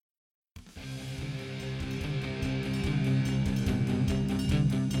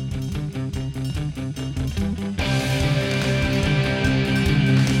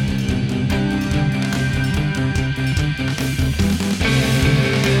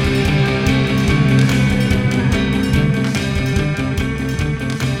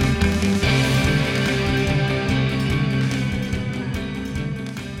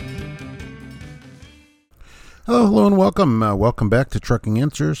Hello and welcome. Welcome back to Trucking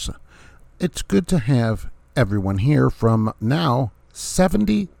Answers. It's good to have everyone here from now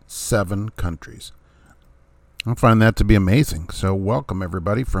 77 countries. I find that to be amazing. So welcome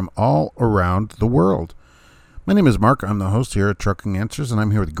everybody from all around the world. My name is Mark. I'm the host here at Trucking Answers, and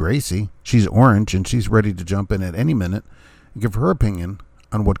I'm here with Gracie. She's orange, and she's ready to jump in at any minute and give her opinion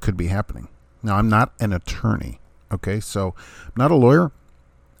on what could be happening. Now, I'm not an attorney, okay? So I'm not a lawyer.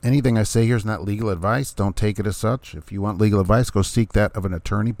 Anything I say here is not legal advice. Don't take it as such. If you want legal advice, go seek that of an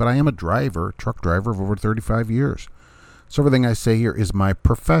attorney. But I am a truck driver of over 35 years. So everything I say here is my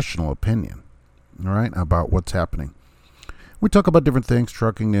professional opinion, all right, about what's happening. We talk about different things,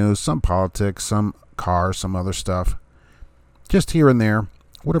 trucking news, some politics, some cars, some other stuff. Just here and there,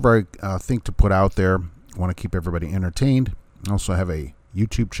 whatever I think to put out there. I want to keep everybody entertained. I also have a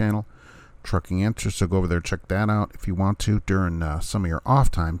YouTube channel, Trucking Answers, so go over there, check that out if you want to during some of your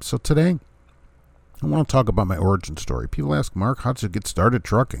off time. So today, I want to talk about my origin story. People ask, Mark, how did you get started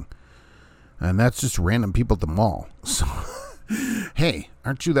trucking? And that's just random people at the mall. So, hey,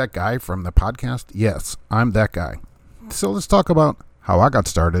 aren't you that guy from the podcast? Yes, I'm that guy. So let's talk about how I got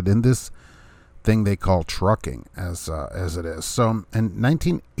started in this thing they call trucking as it is. So in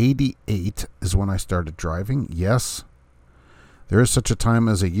 1988 is when I started driving. Yes, there is such a time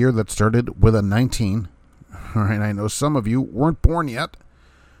as a year that started with a 19. All right, I know some of you weren't born yet,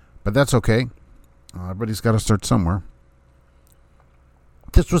 but that's okay. Everybody's got to start somewhere.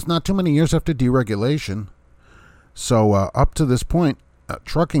 This was not too many years after deregulation. So up to this point,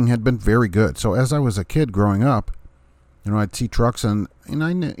 trucking had been very good. So as I was a kid growing up, I'd see trucks and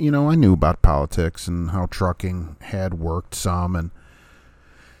I knew about politics and how trucking had worked some, and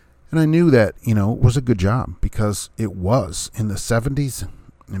I knew that, it was a good job because it was in the 70s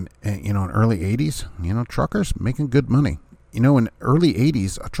and early 80s, truckers making good money. In early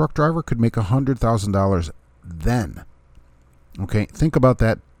 80s, a truck driver could make $100,000 then. Okay, think about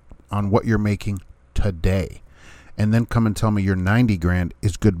that on what you're making today. And then come and tell me your 90 grand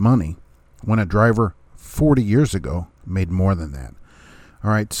is good money when a driver 40 years ago made more than that.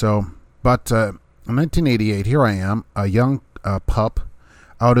 All right, so, but in 1988, here I am, a young pup,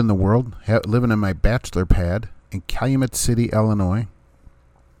 out in the world, living in my bachelor pad in Calumet City, Illinois.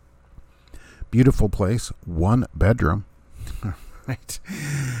 Beautiful place, 1 bedroom. Right.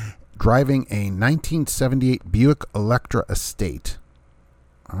 Driving a 1978 Buick Electra Estate.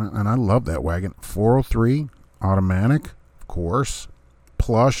 And I love that wagon. 403, automatic, of course.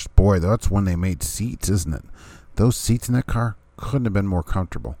 Plush. Boy, that's when they made seats, isn't it? Those seats in that car couldn't have been more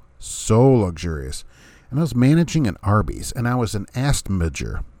comfortable. So luxurious. And I was managing an Arby's, and I was an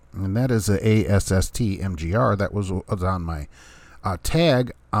Astmager, and that is a ASST-MGR. That was on my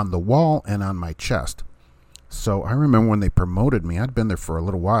tag on the wall and on my chest. So I remember when they promoted me, I'd been there for a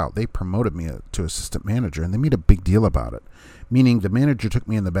little while, they promoted me to assistant manager, and they made a big deal about it. Meaning the manager took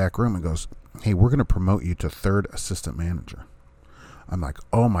me in the back room and goes, hey, we're going to promote you to third assistant manager. I'm like,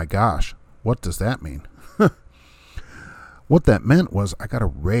 oh my gosh, what does that mean? What that meant was I got a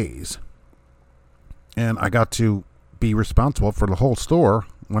raise. And I got to be responsible for the whole store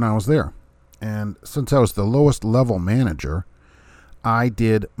when I was there. And since I was the lowest level manager, I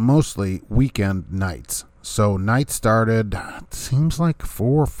did mostly weekend nights. So night started, it seems like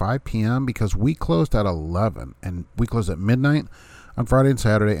 4 or 5 p.m. because we closed at 11. And we closed at midnight on Friday and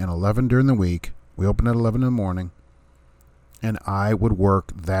Saturday and 11 during the week. We opened at 11 in the morning. And I would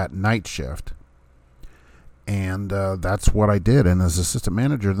work that night shift. And that's what I did. And as assistant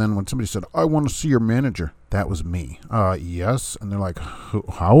manager, then when somebody said, I want to see your manager, that was me. Yes. And they're like,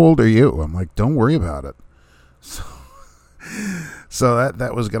 how old are you? I'm like, don't worry about it. So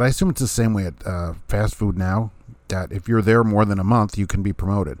that was good. I assume it's the same way at fast food now, that if you're there more than a month, you can be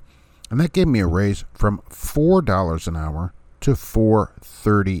promoted. And that gave me a raise from $4 an hour to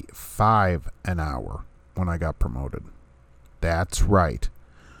 $4.35 an hour when I got promoted. That's right.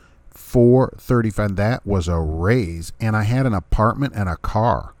 $4.35. That was a raise, and I had an apartment and a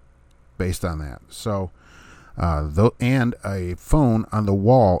car based on that. So, and a phone on the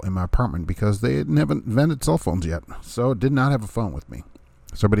wall in my apartment because they haven't invented cell phones yet. So, did not have a phone with me.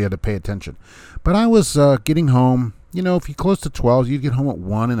 So, everybody had to pay attention. But I was getting home. If you close to 12, you'd get home at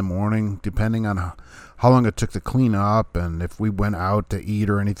 1 in the morning, depending on how long it took to clean up, and if we went out to eat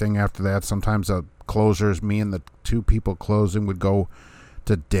or anything after that. Sometimes the closers, me and the 2 people closing, would go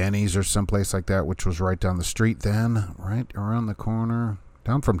to Denny's or someplace like that, which was right down the street then, right around the corner,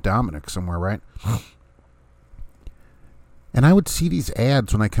 down from Dominic somewhere, right? And I would see these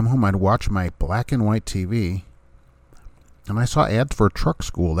ads when I come home. I'd watch my black and white TV, and I saw ads for a truck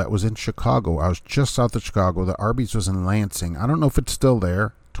school that was in Chicago. I was just south of Chicago. The Arby's was in Lansing. I don't know if it's still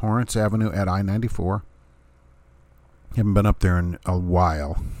there, Torrance Avenue at I-94. Haven't been up there in a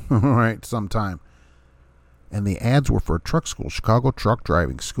while. All right, some time. And the ads were for a truck school, Chicago Truck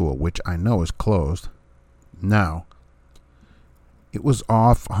Driving School, which I know is closed now. It was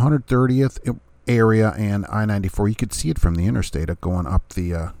off 130th area and I-94. You could see it from the interstate going up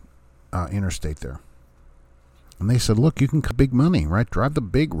the interstate there. And they said, look, you can cut big money, right? Drive the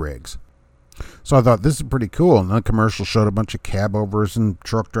big rigs. So I thought, this is pretty cool. And the commercial showed a bunch of cab overs and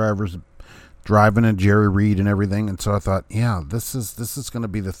truck drivers driving a Jerry Reed and everything. And so I thought, yeah, this is going to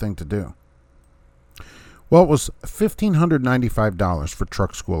be the thing to do. Well, it was $1,595 for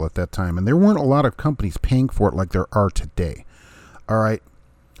truck school at that time. And there weren't a lot of companies paying for it like there are today. All right.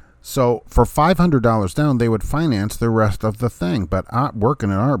 So for $500 down, they would finance the rest of the thing. But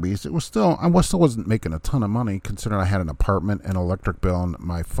working at Arby's, I still wasn't making a ton of money, considering I had an apartment and electric bill and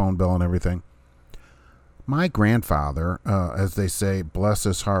my phone bill and everything. My grandfather, as they say, bless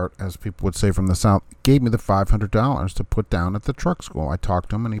his heart, as people would say from the South, gave me the $500 to put down at the truck school. I talked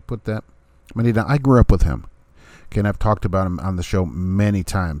to him, and he put that money down. I grew up with him. Okay, and I've talked about him on the show many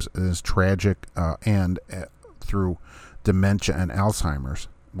times. It is tragic, and through dementia and Alzheimer's,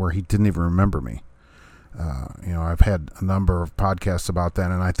 where he didn't even remember me. I've had a number of podcasts about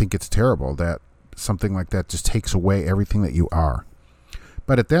that, and I think it's terrible that something like that just takes away everything that you are.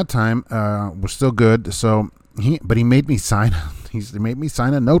 But at that time, was still good. So he made me sign. He made me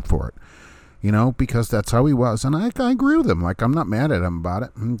sign a note for it, because that's how he was, and I agree with him. Like, I'm not mad at him about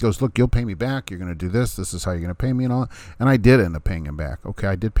it. And he goes, "Look, you'll pay me back. You're going to do this. This is how you're going to pay me, and all." And I did end up paying him back. Okay,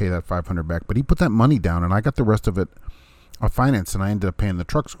 I did pay that $500 back, but he put that money down, and I got the rest of it finance, and I ended up paying the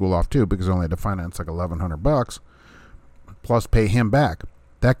truck school off too, because I only had to finance like $1,100 plus pay him back.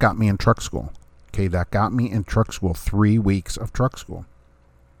 That got me in truck school. Okay, that got me in truck school. 3 weeks of truck school.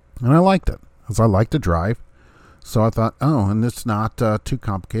 And I liked it, because I like to drive. So I thought, and it's not too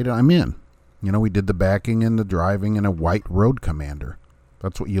complicated. I'm in. We did the backing and the driving in a white Road Commander.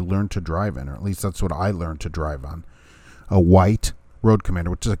 That's what you learn to drive in, or at least that's what I learned to drive on. A white Road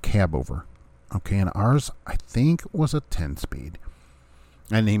Commander, which is a cab over. Okay, and ours, I think, was a 10-speed.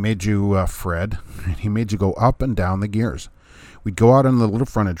 And he made you, Fred, and he made you go up and down the gears. We'd go out on the little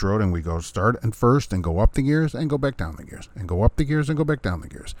frontage road, and we'd go start and first and go up the gears and go back down the gears and go up the gears and go back down the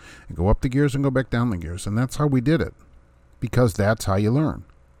gears and go up the gears and go back down the gears. And that's how we did it, because that's how you learn.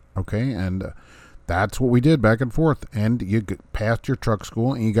 Okay, and that's what we did back and forth. And you passed your truck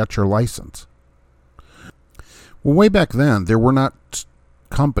school and you got your license. Well, way back then, there were not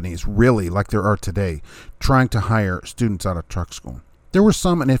companies really like there are today trying to hire students out of truck school. There were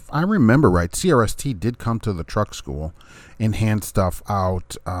some, and if I remember right, CRST did come to the truck school and hand stuff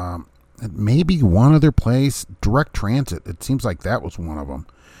out. Maybe one other place, Direct Transit. It seems like that was one of them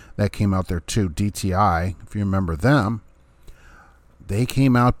that came out there too. DTI, if you remember them, they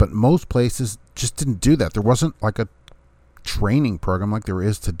came out, but most places just didn't do that. There wasn't like a training program like there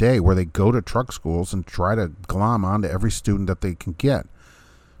is today, where they go to truck schools and try to glom onto every student that they can get.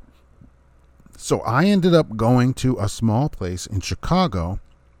 So I ended up going to a small place in Chicago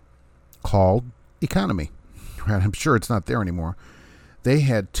called Economy. I'm sure it's not there anymore. They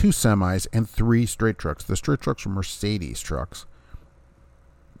had 2 semis and 3 straight trucks. The straight trucks were Mercedes trucks.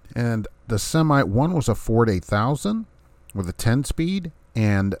 And the semi, one was a Ford 8000 with a 10-speed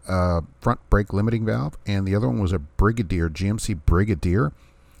and a front brake limiting valve. And the other one was a Brigadier, GMC Brigadier,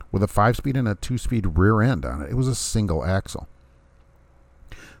 with a 5-speed and a 2-speed rear end on it. It was a single axle.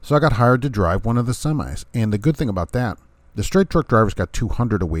 So I got hired to drive one of the semis. And the good thing about that, the straight truck drivers got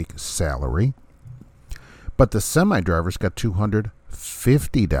 $200 a week salary, but the semi drivers got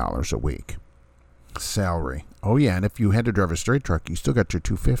 $250 a week salary. Oh yeah, and if you had to drive a straight truck, you still got your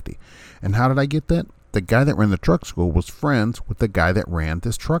 $250. And how did I get that? The guy that ran the truck school was friends with the guy that ran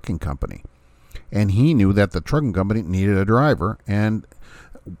this trucking company. And he knew that the trucking company needed a driver, and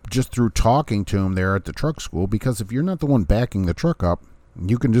just through talking to him there at the truck school, because if you're not the one backing the truck up,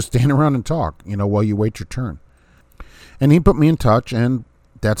 you can just stand around and talk, while you wait your turn. And he put me in touch, and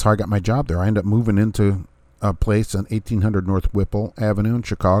that's how I got my job there. I ended up moving into a place on 1800 North Whipple Avenue in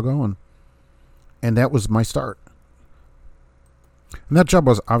Chicago, and that was my start. And that job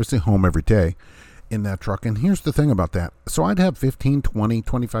was obviously home every day in that truck. And here's the thing about that. So I'd have 15, 20,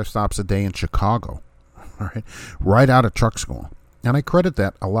 25 stops a day in Chicago, right out of truck school. And I credit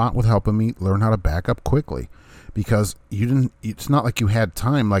that a lot with helping me learn how to back up quickly. Because it's not like you had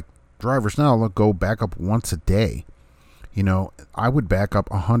time like drivers now go back up once a day. I would back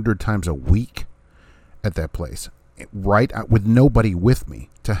up 100 times a week at that place, right, with nobody with me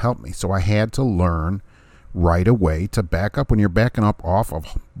to help me. So I had to learn right away to back up. When you're backing up off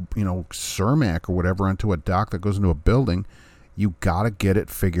of, Cermak or whatever onto a dock that goes into a building, you got to get it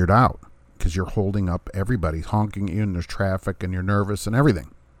figured out. because you're holding up everybody, honking at you, and there's traffic, and you're nervous and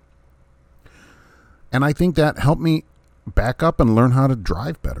everything. And I think that helped me back up and learn how to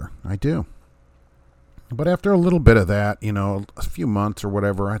drive better. I do. But after a little bit of that, a few months or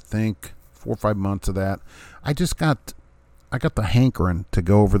whatever, I think 4 or 5 months of that, I got the hankering to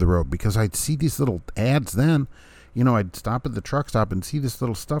go over the road, because I'd see these little ads then. I'd stop at the truck stop and see this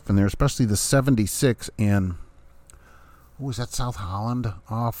little stuff in there, especially the 76 in, was that South Holland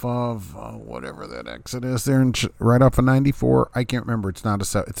off of whatever that exit is there, right off of 94. I can't remember. It's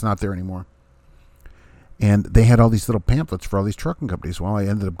not there anymore. And they had all these little pamphlets for all these trucking companies. Well, I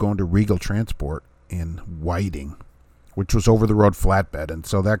ended up going to Regal Transport in Whiting, which was over the road flatbed. And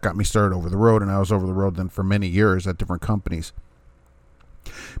so that got me started over the road. And I was over the road then for many years at different companies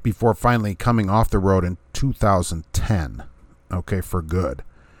before finally coming off the road in 2010. Okay, for good.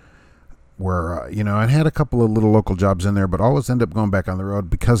 Where, I'd had a couple of little local jobs in there, but always ended up going back on the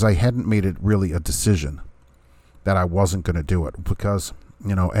road because I hadn't made it really a decision that I wasn't going to do it. Because,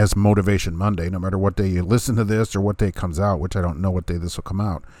 as Motivation Monday, no matter what day you listen to this or what day it comes out, which I don't know what day this will come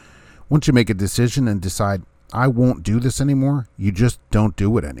out, once you make a decision and decide, I won't do this anymore, you just don't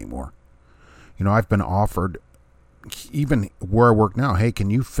do it anymore. I've been offered, even where I work now, hey,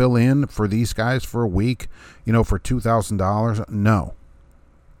 can you fill in for these guys for a week, for $2,000? No,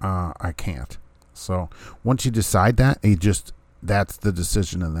 I can't. So once you decide that, that's the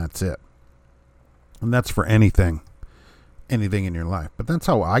decision and that's it. And that's for anything in your life. But that's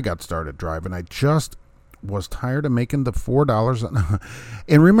how I got started driving. I just was tired of making the $4 an hour.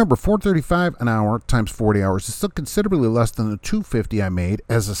 And remember, $4.35 an hour times 40 hours is still considerably less than the $2.50 I made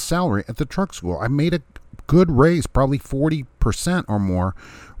as a salary at the truck school. I made a good raise, probably 40% or more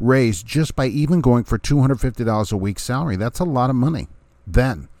raise, just by even going for $250 a week salary. That's a lot of money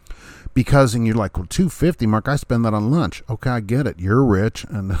then. Because, and you're like, well, $250, Mark, I spend that on lunch. Okay, I get it. You're rich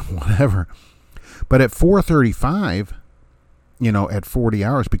and whatever. But at $4.35, at 40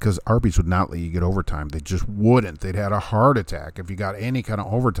 hours, because Arby's would not let you get overtime. They just wouldn't. They'd had a heart attack if you got any kind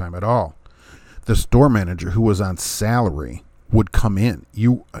of overtime at all. The store manager, who was on salary, would come in.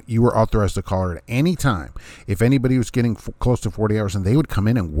 You were authorized to call her at any time if anybody was getting close to 40 hours, and they would come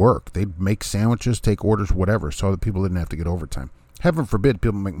in and work. They'd make sandwiches, take orders, whatever, so that people didn't have to get overtime. Heaven forbid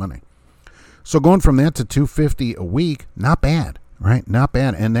people make money. So going from that to $250 a week, not bad, right? Not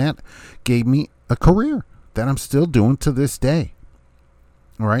bad. And that gave me a career that I'm still doing to this day.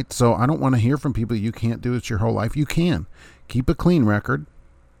 All right. So I don't want to hear from people, you can't do this your whole life. You can. Keep a clean record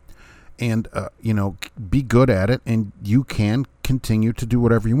and, be good at it, and you can continue to do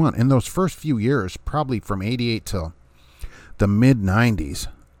whatever you want. In those first few years, probably from 88 till the mid 90s,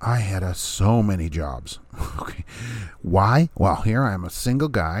 I had so many jobs. Okay. Why? Well, here I am, a single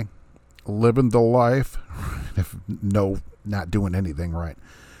guy living the life, not doing anything right.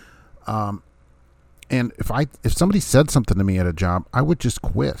 And if somebody said something to me at a job, I would just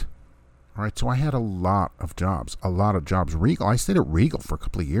quit. All right. So I had a lot of jobs. Regal. I stayed at Regal for a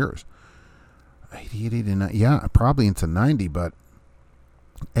couple of years. 88, 89. Yeah, probably into 90. But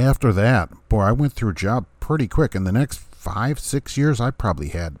after that, boy, I went through a job pretty quick. In the next 5, 6 years, I probably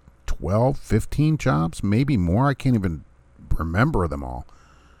had 12, 15 jobs, maybe more. I can't even remember them all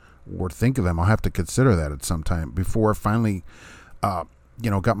or think of them. I'll have to consider that at some time before I finally, got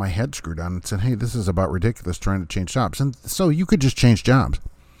my head screwed on and said, hey, this is about ridiculous trying to change jobs. And so you could just change jobs. It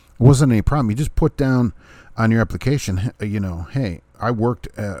wasn't any problem. You just put down on your application, hey, I worked,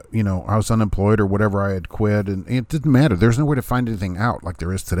 I was unemployed or whatever, I had quit, and it didn't matter. There's no way to find anything out like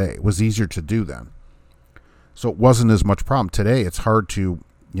there is today. It was easier to do then. So it wasn't as much problem. Today, it's hard to,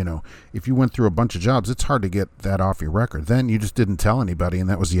 if you went through a bunch of jobs, it's hard to get that off your record. Then you just didn't tell anybody, and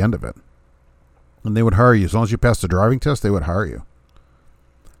that was the end of it. And they would hire you. As long as you passed the driving test, they would hire you.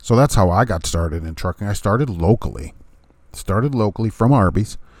 So that's how I got started in trucking. I started locally from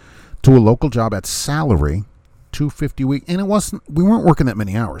Arby's to a local job at salary, $250 a week. And we weren't working that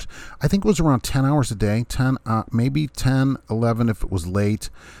many hours. I think it was around 10 hours a day, maybe 10, 11 if it was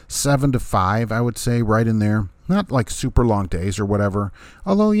late, 7 to 5, I would say, right in there. Not like super long days or whatever.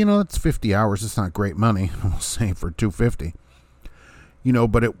 Although, it's 50 hours. It's not great money, we'll say, for $250.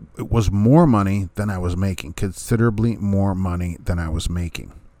 But it was more money than I was making, considerably more money than I was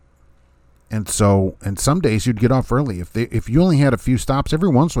making. And so, and some days you'd get off early. If you only had a few stops, every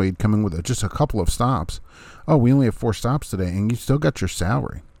once in a while you'd come in with just a couple of stops. Oh, we only have 4 stops today, and you still got your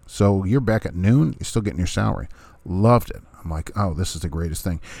salary. So you're back at noon, you're still getting your salary. Loved it. I'm like, oh, this is the greatest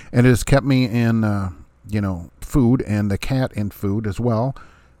thing. And it has kept me in, food, and the cat in food as well.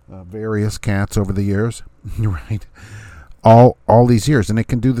 Various cats over the years, right? All these years, and it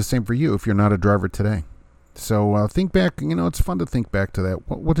can do the same for you if you're not a driver today. So think back. It's fun to think back to that.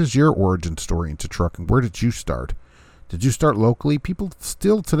 What is your origin story into trucking? Where did you start? Did you start locally? People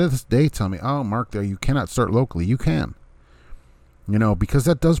still to this day tell me, "Oh, Mark, you cannot start locally." You can. Because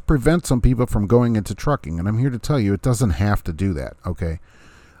that does prevent some people from going into trucking. And I'm here to tell you, it doesn't have to do that, okay?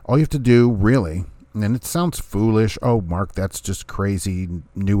 All you have to do, really, and it sounds foolish, "Oh, Mark, that's just crazy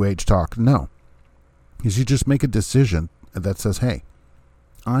new age talk." No. Is you just make a decision that says, "Hey,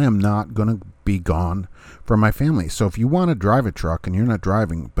 I am not going to be gone from my family." So if you want to drive a truck and you're not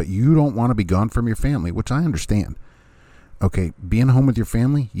driving, but you don't want to be gone from your family, which I understand. Okay, being home with your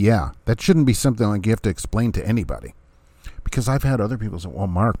family, yeah, that shouldn't be something like you have to explain to anybody. Because I've had other people say, "Well,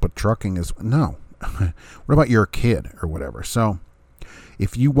 Mark, but trucking is..." No. What about your kid or whatever? So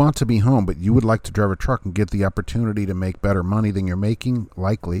if you want to be home, but you would like to drive a truck and get the opportunity to make better money than you're making,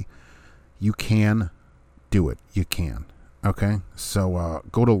 likely, you can do it. You can. Okay? So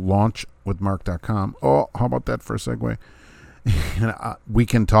go to launchwithmark.com. Oh, how about that for a segue? And we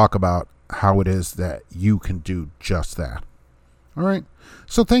can talk about how it is that you can do just that. All right.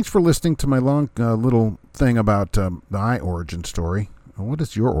 So thanks for listening to my long little thing about my origin story. What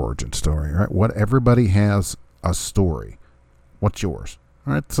is your origin story? Right? What everybody has a story. What's yours?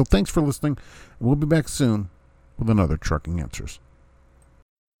 All right. So thanks for listening. We'll be back soon with another Trucking Answers.